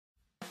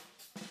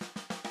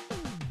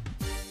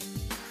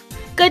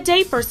Good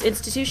day, First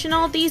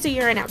Institutional. These are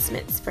your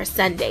announcements for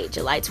Sunday,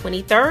 July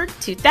 23rd,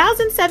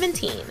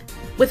 2017.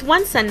 With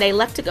one Sunday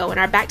left to go in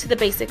our Back to the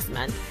Basics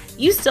month,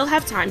 you still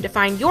have time to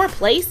find your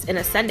place in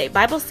a Sunday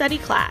Bible study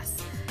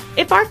class.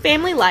 If our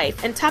family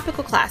life and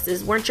topical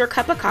classes weren't your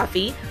cup of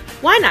coffee,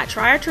 why not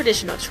try our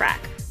traditional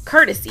track,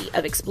 courtesy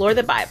of Explore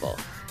the Bible?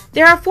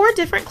 There are 4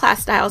 different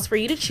class styles for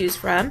you to choose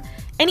from,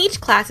 and each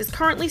class is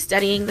currently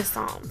studying the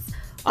Psalms.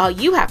 All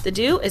you have to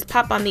do is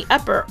pop on the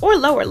upper or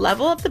lower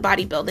level of the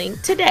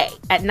bodybuilding today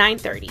at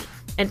 9:30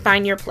 and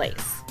find your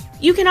place.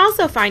 You can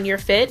also find your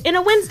fit in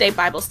a Wednesday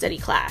Bible study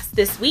class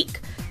this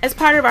week as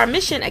part of our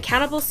Mission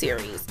Accountable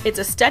series. It's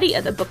a study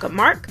of the book of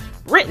Mark,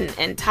 written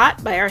and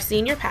taught by our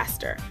senior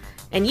pastor.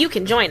 And you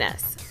can join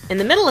us in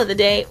the middle of the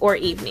day or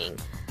evening.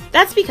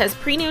 That's because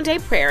pre-noonday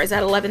prayer is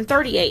at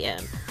 11:30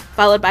 a.m.,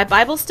 followed by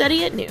Bible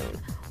study at noon.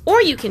 Or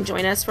you can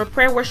join us for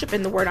prayer worship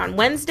in the Word on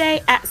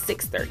Wednesday at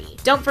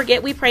 6:30. Don't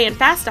forget we pray and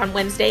fast on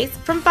Wednesdays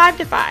from 5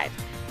 to 5,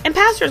 and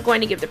Pastor is going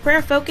to give the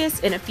prayer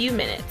focus in a few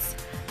minutes.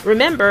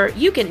 Remember,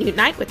 you can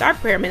unite with our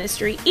prayer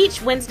ministry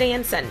each Wednesday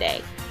and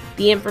Sunday.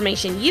 The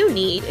information you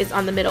need is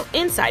on the middle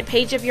inside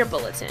page of your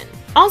bulletin.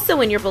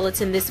 Also in your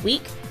bulletin this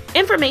week,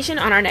 information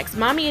on our next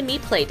Mommy and Me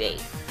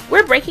Playdate.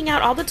 We're breaking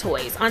out all the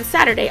toys on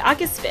Saturday,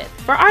 August 5th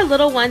for our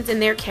little ones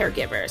and their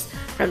caregivers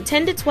from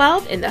 10 to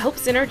 12 in the Hope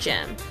Center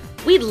gym.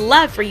 We'd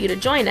love for you to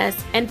join us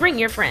and bring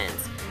your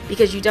friends,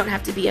 because you don't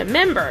have to be a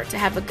member to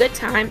have a good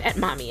time at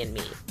Mommy and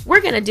Me. We're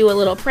going to do a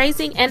little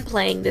praising and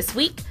playing this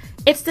week.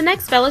 It's the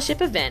next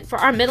fellowship event for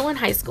our middle and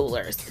high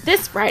schoolers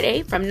this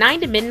Friday from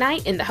 9 to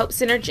midnight in the Hope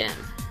Center gym.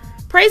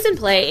 Praise and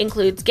play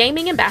includes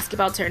gaming and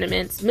basketball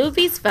tournaments,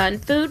 movies, fun,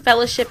 food,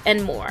 fellowship,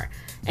 and more.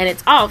 And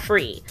it's all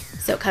free,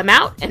 so come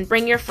out and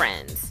bring your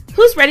friends.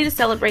 Who's ready to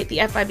celebrate the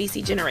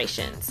FIBC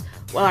generations?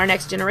 Well, our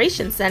next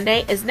Generation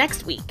Sunday is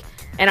next week,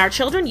 and our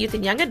children, youth,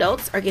 and young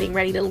adults are getting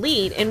ready to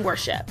lead in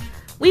worship.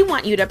 We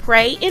want you to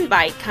pray,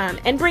 invite, come,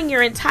 and bring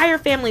your entire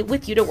family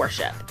with you to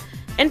worship.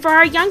 And for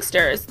our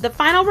youngsters, the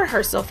final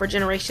rehearsal for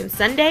Generation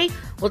Sunday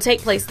will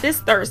take place this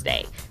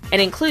Thursday and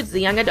includes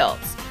the young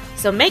adults.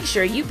 So make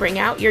sure you bring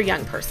out your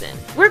young person.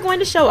 We're going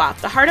to show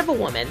off the heart of a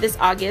woman this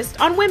August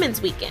on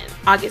Women's Weekend,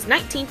 August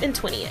 19th and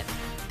 20th.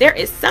 There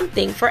is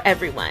something for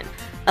everyone.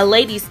 A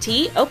ladies'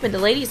 tea open to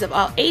ladies of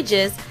all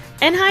ages,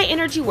 and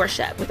high-energy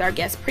worship with our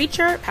guest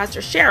preacher, Pastor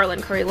Cheryl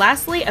and Curry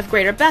Lastly of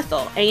Greater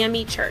Bethel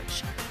AME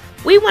Church.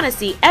 We want to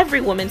see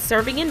every woman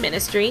serving in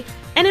ministry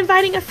and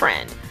inviting a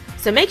friend,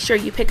 so make sure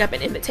you pick up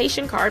an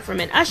invitation card from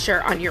an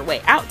usher on your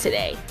way out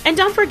today. And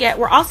don't forget,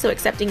 we're also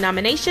accepting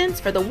nominations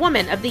for the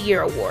Woman of the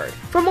Year Award.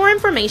 For more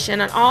information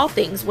on all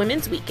things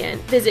Women's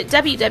Weekend, visit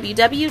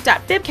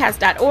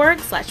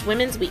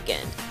www.fibcast.org/Women's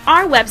Weekend.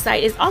 Our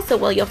website is also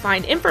where you'll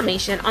find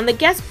information on the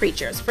guest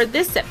preachers for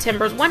this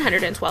September's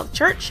 112th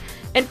Church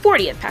and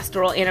 40th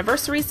Pastoral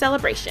Anniversary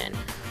celebration.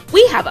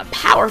 We have a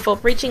powerful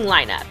preaching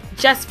lineup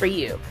just for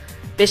you.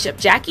 Bishop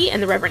Jackie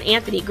and the Reverend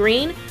Anthony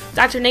Green,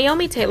 Dr.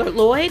 Naomi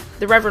Taylor-Lloyd,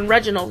 the Reverend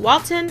Reginald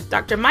Walton,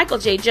 Dr. Michael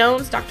J.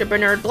 Jones, Dr.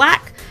 Bernard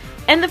Black,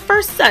 and the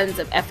first sons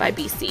of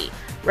FIBC,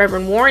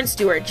 Reverend Warren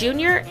Stewart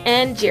Jr.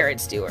 and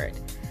Jared Stewart.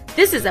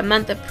 This is a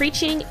month of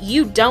preaching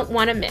you don't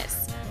want to miss.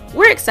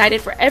 We're excited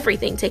for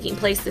everything taking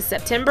place this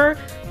September: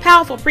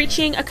 powerful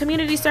preaching, a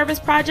community service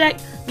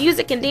project,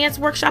 music and dance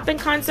workshop and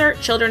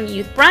concert, children and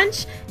youth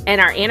brunch, and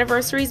our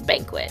anniversaries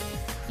banquet.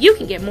 You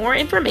can get more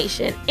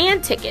information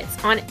and tickets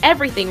on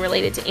everything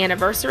related to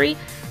Anniversary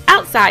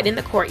outside in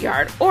the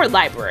courtyard or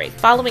library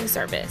following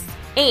service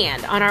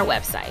and on our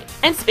website.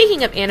 And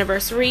speaking of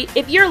Anniversary,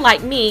 if you're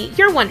like me,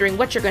 you're wondering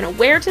what you're going to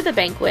wear to the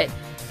banquet,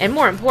 and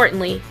more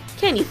importantly,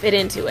 can you fit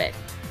into it?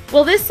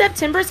 Well, this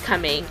September's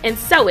coming, and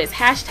so is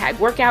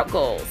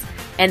 #WorkoutGoals,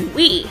 and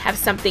we have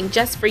something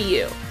just for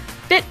you.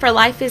 Fit for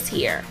Life is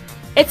here.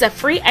 It's a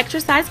free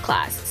exercise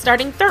class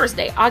starting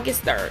Thursday,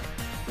 August 3rd.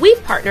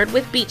 We've partnered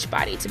with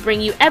Beachbody to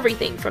bring you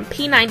everything from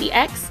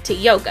P90X to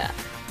yoga,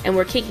 and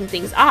we're kicking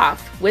things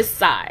off with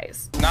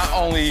size. Not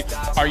only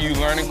are you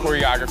learning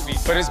choreography,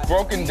 but it's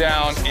broken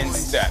down in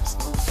steps.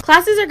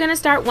 Classes are going to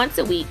start once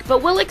a week,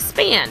 but we'll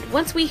expand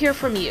once we hear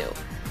from you.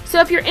 So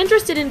if you're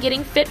interested in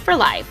getting fit for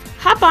life,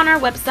 hop on our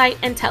website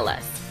and tell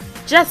us.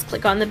 Just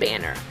click on the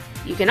banner.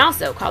 You can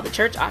also call the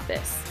church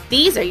office.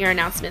 These are your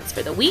announcements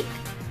for the week.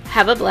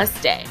 Have a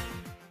blessed day.